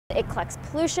It collects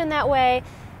pollution that way,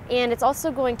 and it's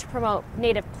also going to promote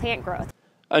native plant growth.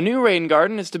 A new rain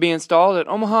garden is to be installed at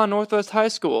Omaha Northwest High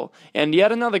School, and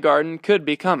yet another garden could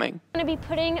be coming. I'm going to be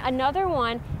putting another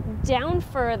one down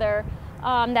further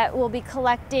that will be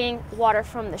collecting water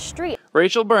from the street.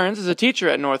 Rachael Burns is a teacher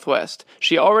at Northwest.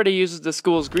 She already uses the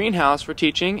school's greenhouse for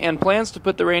teaching and plans to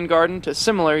put the rain garden to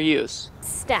similar use.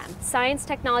 STEM, science,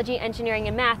 technology, engineering,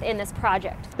 and math in this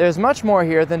project. There's much more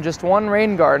here than just one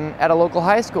rain garden at a local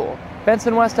high school.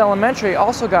 Benson West Elementary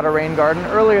also got a rain garden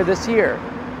earlier this year.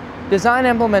 Design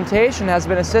implementation has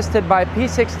been assisted by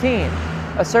P16,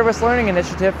 a service learning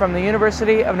initiative from the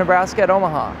University of Nebraska at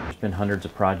Omaha. There's been hundreds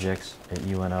of projects at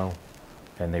UNO,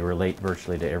 and they relate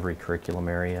virtually to every curriculum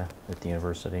area at the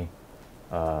university.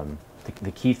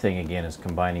 The key thing, again, is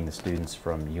combining the students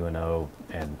from UNO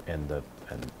and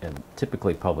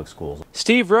typically public schools.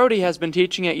 Steve Rodie has been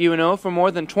teaching at UNO for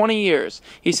more than 20 years.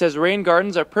 He says rain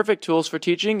gardens are perfect tools for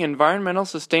teaching environmental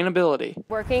sustainability.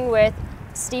 Working with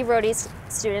Steve Rodie's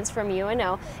students from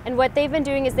UNO, and what they've been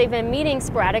doing is they've been meeting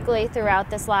sporadically throughout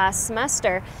this last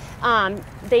semester.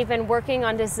 They've been working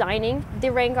on designing the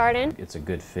rain garden. It's a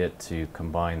good fit to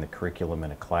combine the curriculum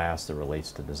in a class that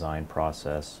relates to design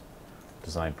process,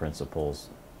 design principles,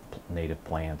 native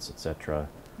plants, etc.,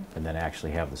 and then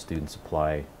actually have the students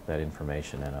apply that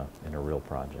information in a real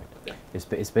project.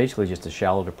 It's basically just a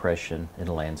shallow depression in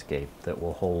a landscape that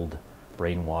will hold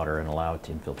rainwater and allow it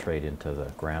to infiltrate into the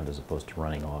ground as opposed to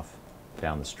running off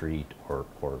down the street or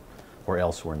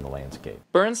elsewhere in the landscape.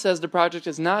 Burns says the project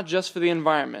is not just for the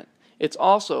environment, it's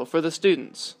also for the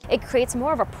students. It creates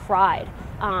more of a pride,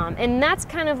 and that's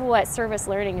kind of what service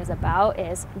learning is about,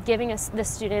 is giving the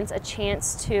students a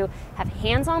chance to have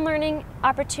hands-on learning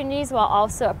opportunities while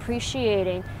also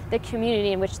appreciating the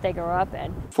community in which they grow up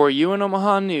in. For UNO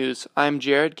Omaha News, I'm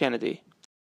Jared Kennedy.